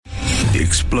the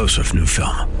explosive new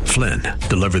film, Flynn,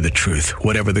 deliver the truth,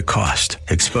 whatever the cost.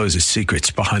 Exposes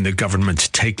secrets behind the government's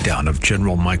takedown of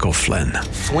General Michael Flynn.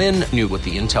 Flynn knew what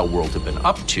the intel world had been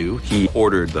up to. He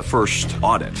ordered the first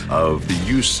audit of the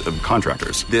use of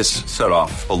contractors. This set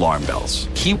off alarm bells.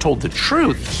 He told the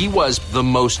truth. He was the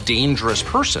most dangerous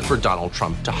person for Donald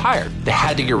Trump to hire. They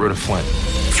had to get rid of Flynn.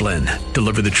 Flynn,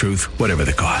 deliver the truth, whatever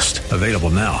the cost. Available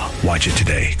now. Watch it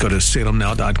today. Go to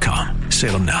salemnow.com.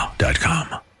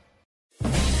 salemnow.com.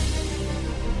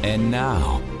 And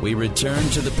now, we return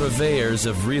to the purveyors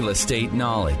of real estate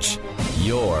knowledge.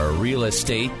 Your Real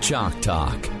Estate Chalk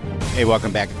Talk. Hey,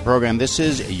 welcome back to the program. This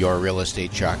is Your Real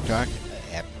Estate Chalk Talk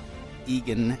at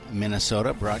Eagan,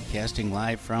 Minnesota, broadcasting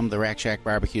live from the Rack Shack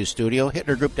Barbecue Studio.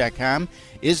 HitlerGroup.com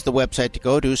is the website to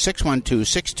go to,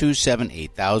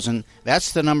 612-627-8000.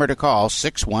 That's the number to call,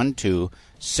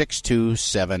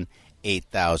 612-627-8000.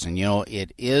 8,000. You know,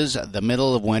 it is the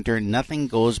middle of winter. Nothing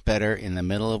goes better in the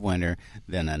middle of winter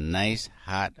than a nice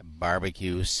hot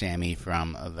barbecue Sammy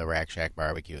from the Rack Shack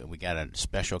Barbecue. We got a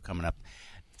special coming up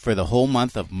for the whole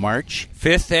month of March.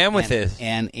 Fifth sandwiches.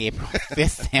 And April.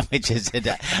 Fifth sandwiches.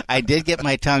 I did get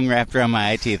my tongue wrapped around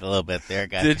my eye teeth a little bit there.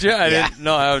 Did you? I didn't.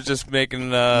 No, I was just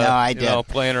making, I did.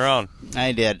 Playing around.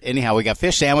 I did. Anyhow, we got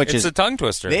fish sandwiches. It's a tongue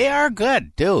twister. They are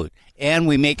good, dude. And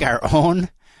we make our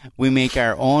own. We make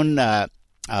our own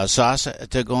sauce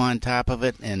to go on top of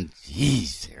it, and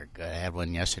geez, they're good. I had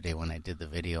one yesterday when I did the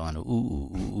video on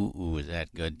ooh, is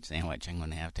that good sandwich? I'm going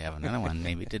to have another one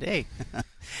maybe today.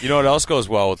 You know what else goes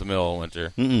well with the middle of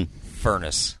winter?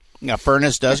 Furnace. Yeah,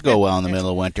 furnace does go well in the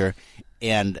middle of winter,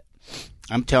 and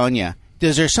I'm telling you,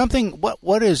 is there something?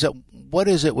 What is it? What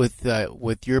is it with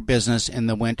your business in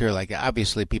the winter? Like,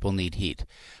 obviously, people need heat,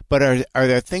 but are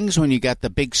there things when you got the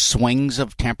big swings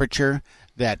of temperature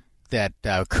that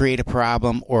create a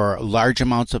problem, or large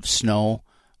amounts of snow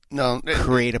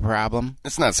create a problem?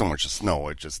 It's not so much the snow.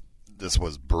 It just, this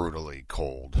was brutally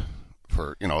cold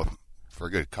for a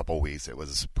good couple of weeks. It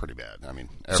was pretty bad. I mean,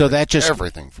 so that just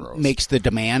everything froze. Makes the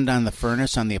demand on the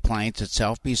furnace, on the appliance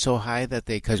itself, be so high that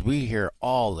because we hear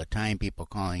all the time people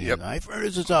calling, my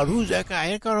furnace is out. Who's that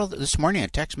guy? I got this morning a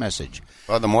text message.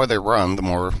 Well, the more they run, the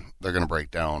more they're going to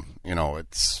break down. You know,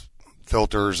 it's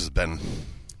filters has been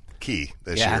key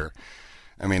this year.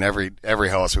 I mean, every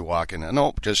house we walk in,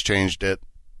 nope, just changed it.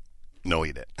 No,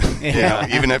 you did.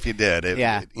 Even if you did,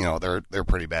 they're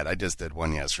pretty bad. I just did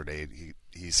one yesterday.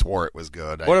 He swore it was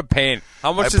good. What a pain.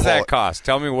 How much does that cost?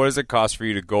 Tell me, what does it cost for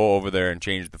you to go over there and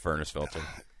change the furnace filter?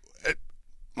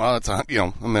 Well, it's a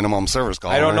minimum service call.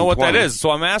 I don't know what that is,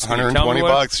 so I'm asking.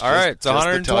 $120. All right, it's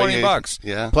 $120.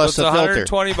 Yeah, plus the filter.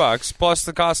 $120 plus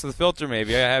the cost of the filter.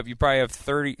 Maybe you probably have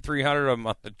 300 of them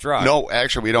on the truck. No,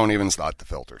 actually, we don't even slot the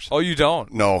filters. Oh, you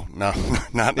don't? No, not.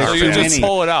 So you just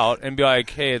pull it out and be like,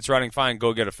 "Hey, it's running fine.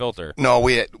 Go get a filter." No,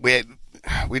 we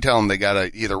tell them they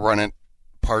gotta either run it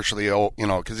partially,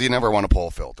 because you never want to pull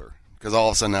a filter, because all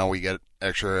of a sudden now we get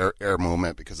extra air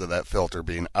movement because of that filter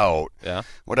being out. Yeah.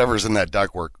 Whatever's in that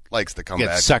ductwork likes to come back.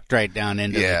 Gets sucked right down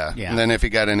into it. Yeah. And then if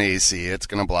you got an AC, it's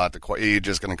going to blot you're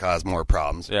just going to cause more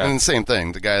problems. Yeah. And the same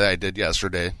thing, the guy that I did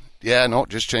yesterday,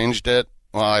 just changed it.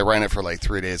 Well, I ran it for like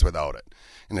 3 days without it.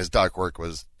 And his ductwork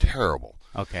was terrible.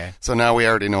 Okay. So now we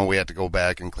already know we have to go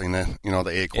back and clean the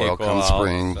A-coil come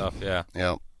spring. Stuff, yeah.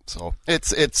 Yeah. So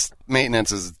it's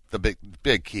maintenance is the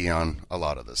big key on a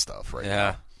lot of this stuff right now.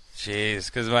 Yeah. Jeez,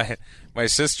 because my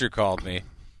sister called me,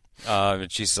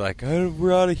 and she's like,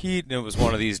 we're out of heat. And it was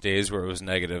one of these days where it was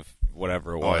negative,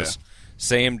 whatever it was. Yeah.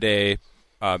 Same day,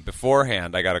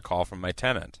 beforehand, I got a call from my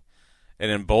tenant. And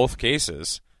in both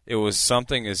cases, it was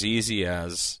something as easy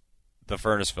as the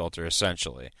furnace filter,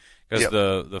 essentially. Because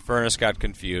the furnace got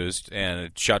confused, and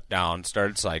it shut down,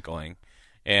 started cycling,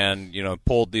 and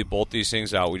pulled both these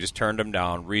things out. We just turned them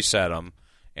down, reset them,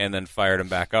 and then fired them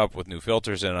back up with new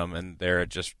filters in them, and they're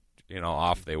just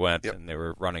off they went, and they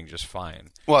were running just fine.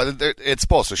 Well, it's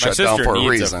supposed to shut down for a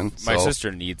reason. My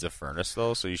sister needs a furnace,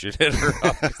 though, so you should hit her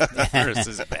up. That furnace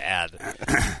is bad.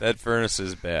 That furnace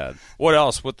is bad. What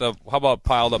else? How about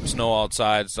piled up snow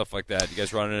outside, stuff like that? You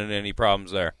guys running into any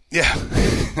problems there? Yeah.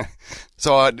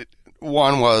 So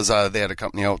one was they had a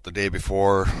company out the day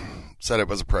before, said it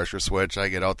was a pressure switch. I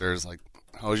get out there, it's like,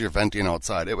 how's your venting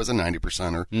outside? It was a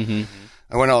 90%er. Mm-hmm.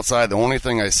 I went outside. The only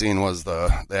thing I seen was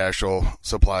the actual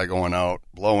supply going out,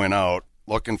 blowing out,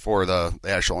 looking for the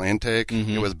actual intake.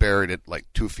 Mm-hmm. It was buried at like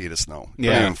 2 feet of snow.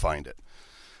 Couldn't even find it.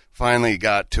 Finally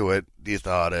got to it,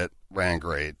 de-thawed it, ran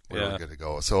great. We were good to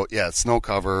go. So, snow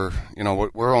cover,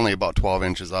 we're only about 12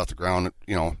 inches off the ground,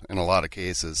 in a lot of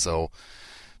cases. So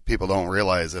people don't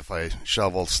realize if I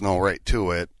shovel snow right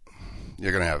to it,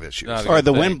 you're going to have issues. Or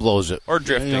the wind blows it. Or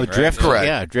drifting, right? Correct.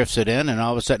 Yeah, drifts it in, and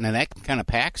all of a sudden, and that kind of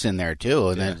packs in there, too,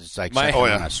 and then it's like sucking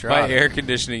on a straw. My air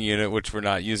conditioning unit, which we're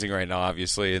not using right now,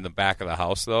 obviously, in the back of the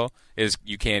house, though, is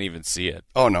you can't even see it.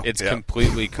 Oh, no. It's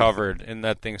completely covered, and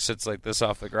that thing sits like this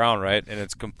off the ground, right? And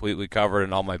it's completely covered,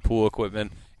 and all my pool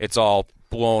equipment, it's all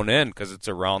blown in because it's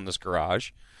around this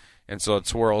garage. And so it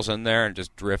swirls in there and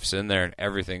just drifts in there, and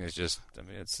everything is just, I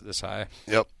mean, it's this high.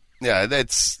 Yep. Yeah,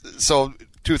 so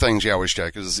two things you always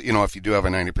check is, if you do have a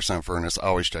 90% furnace,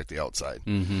 always check the outside.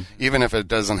 Mm-hmm. Even if it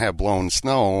doesn't have blown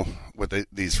snow with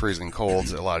these freezing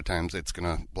colds, a lot of times it's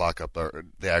going to block up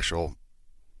the actual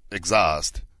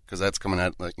exhaust because that's coming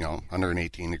at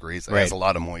 118 degrees. It has a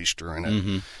lot of moisture in it.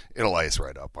 Mm-hmm. It'll ice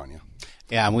right up on you.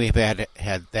 Yeah, and we've had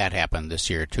that happen this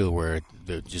year, too, where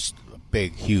there's just a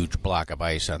big, huge block of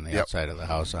ice on the outside of the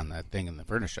house on that thing, and the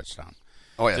furnace shuts down.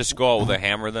 Oh, yeah. Just go out with a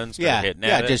hammer then instead of hitting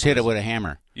at it? Yeah, just hit it with a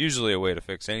hammer. Usually a way to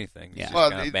fix anything. Yeah.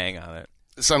 Just kind of bang on it.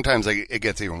 Sometimes it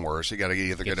gets even worse. You got to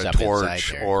either get a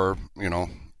torch or,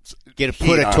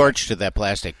 put a torch to that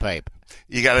plastic pipe.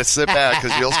 You got to sit back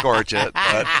because you'll scorch it.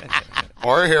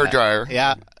 Or a hairdryer.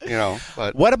 Yeah.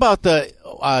 But what about the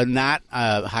not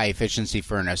high-efficiency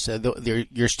furnace?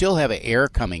 You still have air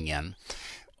coming in.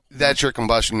 That's your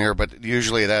combustion air, but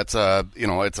usually that's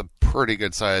it's a pretty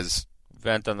good size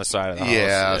vent on the side of the house.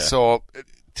 Yeah, so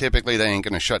typically they ain't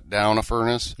going to shut down a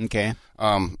furnace. Okay.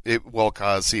 It will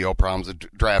cause CO problems,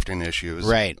 drafting issues.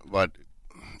 Right. But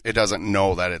it doesn't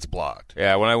know that it's blocked.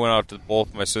 Yeah, when I went out to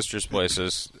both my sister's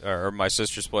places, or my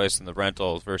sister's place and the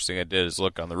rental, the first thing I did is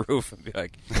look on the roof and be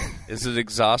like, is it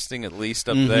exhausting at least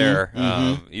up there?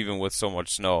 Even with so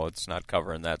much snow, it's not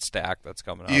covering that stack that's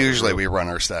coming out. Usually we run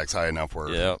our stacks high enough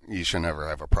where you should never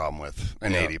have a problem with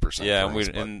an 80%. Yeah, furnace,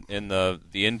 and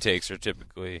the intakes are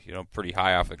typically pretty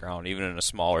high off the ground. Even in a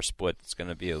smaller split, it's going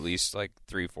to be at least like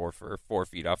 4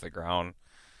 feet off the ground.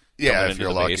 Yeah, if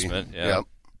you're lucky. Basement.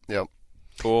 Yep.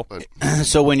 Cool.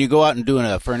 So when you go out and do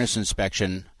a furnace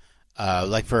inspection,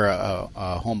 like for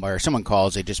a home buyer, someone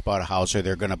calls, they just bought a house or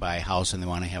they're going to buy a house and they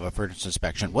want to have a furnace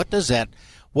inspection. What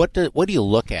do you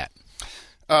look at?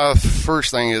 First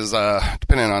thing is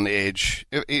depending on the age.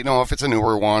 If it's a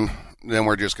newer one, then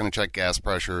we're just going to check gas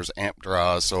pressures, amp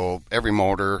draws. So every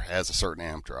motor has a certain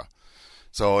amp draw.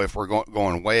 So if we're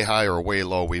going way high or way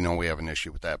low, we know we have an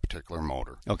issue with that particular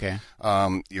motor. Okay.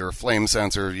 Your flame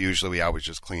sensor, usually we always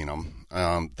just clean them.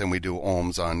 Then we do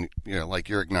ohms on, like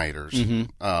your igniters.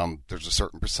 Mm-hmm. There's a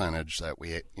certain percentage that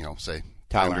we, say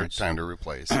tolerance. Time to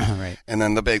replace. Right. And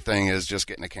then the big thing is just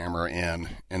getting a camera in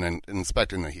and then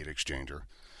inspecting the heat exchanger.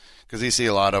 Because you see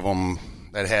a lot of them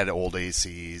that had old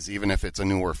ACs, even if it's a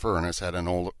newer furnace, had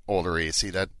an older AC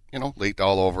that, leaked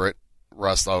all over it,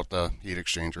 rust out the heat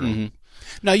exchanger. Mm-hmm.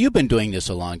 Now, you've been doing this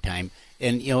a long time,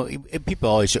 and, people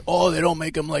always say, they don't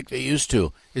make them like they used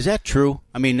to. Is that true?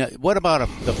 I mean, what about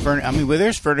the furnace? I mean,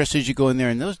 there's furnaces you go in there,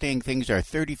 and those dang things are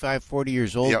 35, 40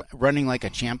 years old, running like a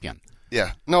champion.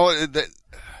 Yeah. No, the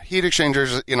heat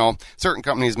exchangers, certain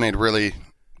companies made really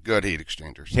good heat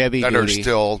exchangers. Heavy that duty. Are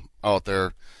still out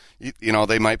there.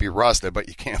 They might be rusted, but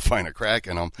you can't find a crack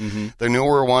in them. Mm-hmm. The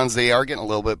newer ones, they are getting a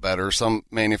little bit better. Some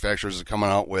manufacturers are coming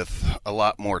out with a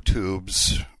lot more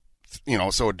tubes,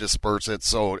 so it disperses it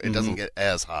so it doesn't get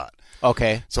as hot.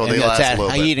 Okay. So they last a little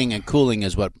bit. Heating and cooling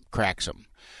is what cracks them.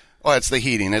 Oh, it's the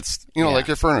heating. It's, like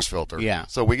your furnace filter. Yeah.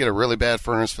 So we get a really bad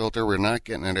furnace filter. We're not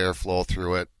getting an airflow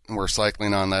through it. And we're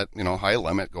cycling on that, high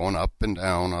limit, going up and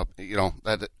down,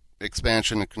 that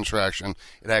expansion and contraction.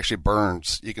 It actually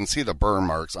burns. You can see the burn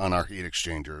marks on our heat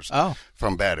exchangers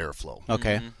from bad airflow.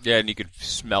 Okay. Mm-hmm. Yeah, and you could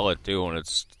smell it, too, when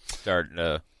it's starting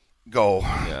to go.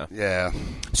 Yeah.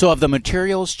 So have the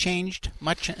materials changed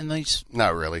much in these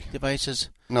Not really. devices?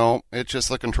 No, it's just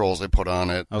the controls they put on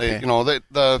it. Okay.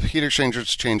 The heat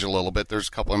exchangers change a little bit. There's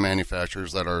a couple of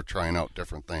manufacturers that are trying out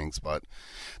different things, but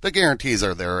the guarantees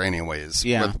are there anyways.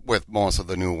 Yeah. With most of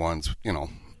the new ones,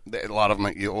 a lot of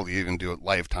them you'll even do it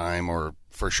lifetime or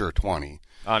for sure 20.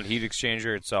 On heat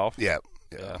exchanger itself? Yeah.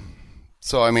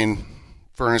 So,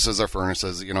 furnaces are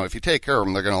furnaces. If you take care of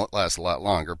them, they're going to last a lot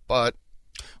longer, but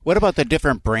what about the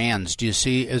different brands? Do you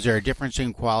see, is there a difference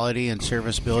in quality and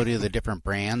serviceability of the different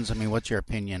brands? I mean, what's your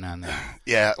opinion on that?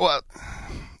 Yeah, well,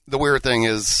 the weird thing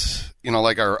is,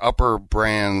 like our upper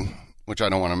brand, which I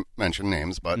don't want to mention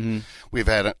names, but we've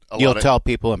had a lot of... You'll tell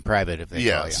people in private if they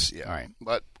call you. Yeah. All right.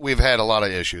 But we've had a lot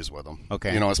of issues with them.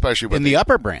 Okay. Especially with... In the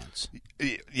upper brands?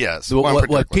 Yes.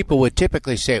 What people would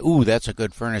typically say, ooh, that's a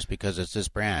good furnace because it's this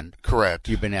brand. Correct.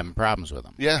 You've been having problems with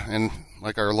them. Yeah, and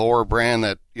like our lower brand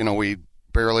that, we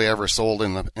barely ever sold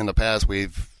in the past,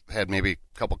 we've had maybe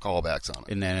a couple callbacks on it.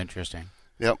 Isn't that interesting?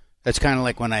 Yep. That's kind of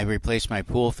like when I replaced my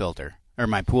pool filter. or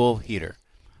my pool heater.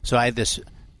 So I had this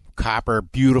copper,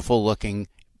 beautiful looking,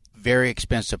 very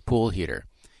expensive pool heater,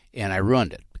 and I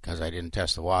ruined it because I didn't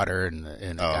test the water, and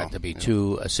it got to be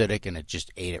too acidic, and it just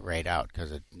ate it right out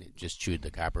because it just chewed the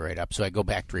copper right up. So I go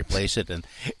back to replace it, and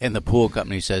the pool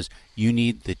company says, you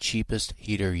need the cheapest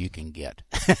heater you can get.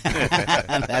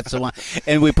 That's the one.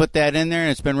 And we put that in there,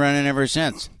 and it's been running ever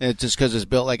since. It's just because it's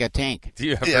built like a tank. Do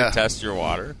you ever test your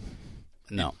water?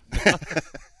 No.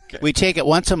 Okay. We take it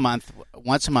once a month.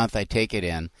 Once a month, I take it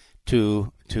in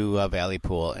to Valley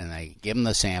Pool, and I give them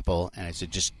the sample, and I said,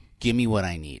 just give me what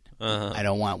I need. I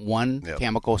don't want one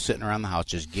chemical sitting around the house.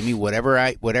 Just give me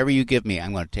whatever you give me,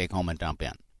 I'm going to take home and dump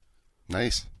in.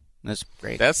 Nice. That's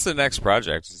great. That's the next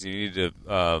project. Is you need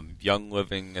to Young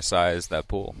Living-size that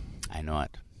pool. I know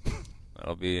it.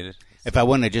 That'll be. If I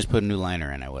wouldn't have just put a new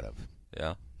liner in, I would have.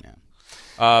 Yeah.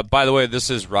 By the way, this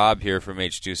is Rob here from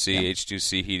H2C,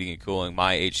 H2C Heating and Cooling,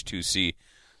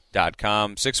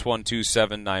 myh2c.com.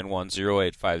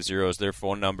 612-791-0850 is their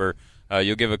phone number.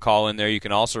 You'll give a call in there. You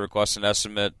can also request an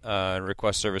estimate and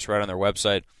request service right on their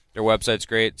website. Their website's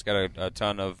great. It's got a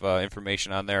ton of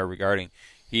information on there regarding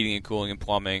heating and cooling and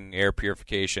plumbing, air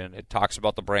purification. It talks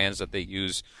about the brands that they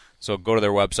use. So go to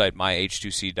their website,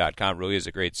 myh2c.com. It really is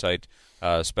a great site,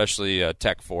 especially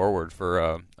tech forward for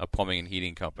a plumbing and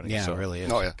heating company. Yeah, so, it really is.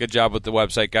 Oh, yeah. Good job with the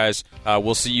website, guys.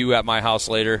 We'll see you at my house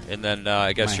later, and then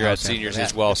I guess you're at Seniors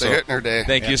as well. So hitting her day.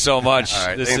 Thank you so much. All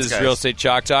right, this thanks, is guys. Real Estate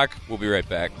Chalk Talk. We'll be right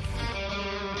back.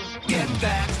 Get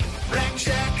that Rack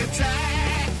Shack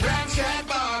attack, Rack Shack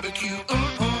barbecue.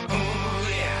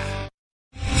 Yeah.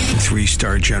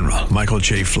 3-star General Michael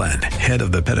J. Flynn, head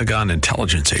of the Pentagon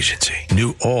Intelligence Agency,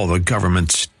 knew all the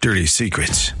government's dirty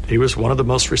secrets. He was one of the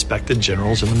most respected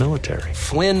generals in the military.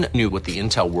 Flynn knew what the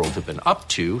intel world had been up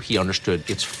to. He understood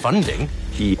its funding.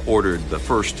 He ordered the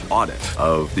first audit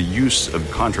of the use of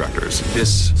contractors.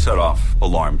 This set off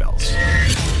alarm bells.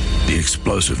 The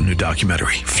explosive new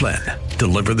documentary, Flynn,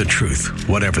 Deliver the Truth,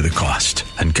 Whatever the Cost,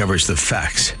 uncovers the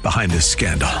facts behind this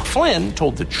scandal. Flynn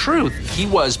told the truth. He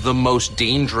was the most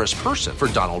dangerous person for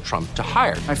Donald Trump to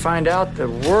hire. I find out the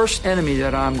worst enemy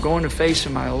that I'm going to face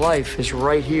in my life is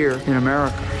right here in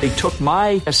America. They took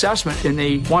my assessment and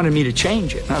they wanted me to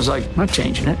change it. And I was like, I'm not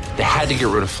changing it. They had to get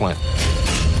rid of Flynn.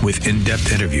 With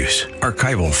in-depth interviews,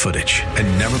 archival footage,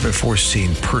 and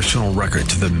never-before-seen personal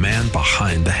records of the man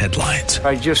behind the headlines.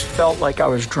 I just felt like I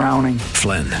was drowning.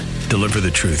 Flynn, Deliver the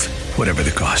Truth, Whatever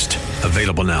the Cost.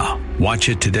 Available now. Watch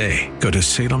it today. Go to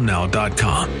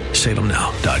salemnow.com.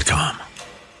 salemnow.com.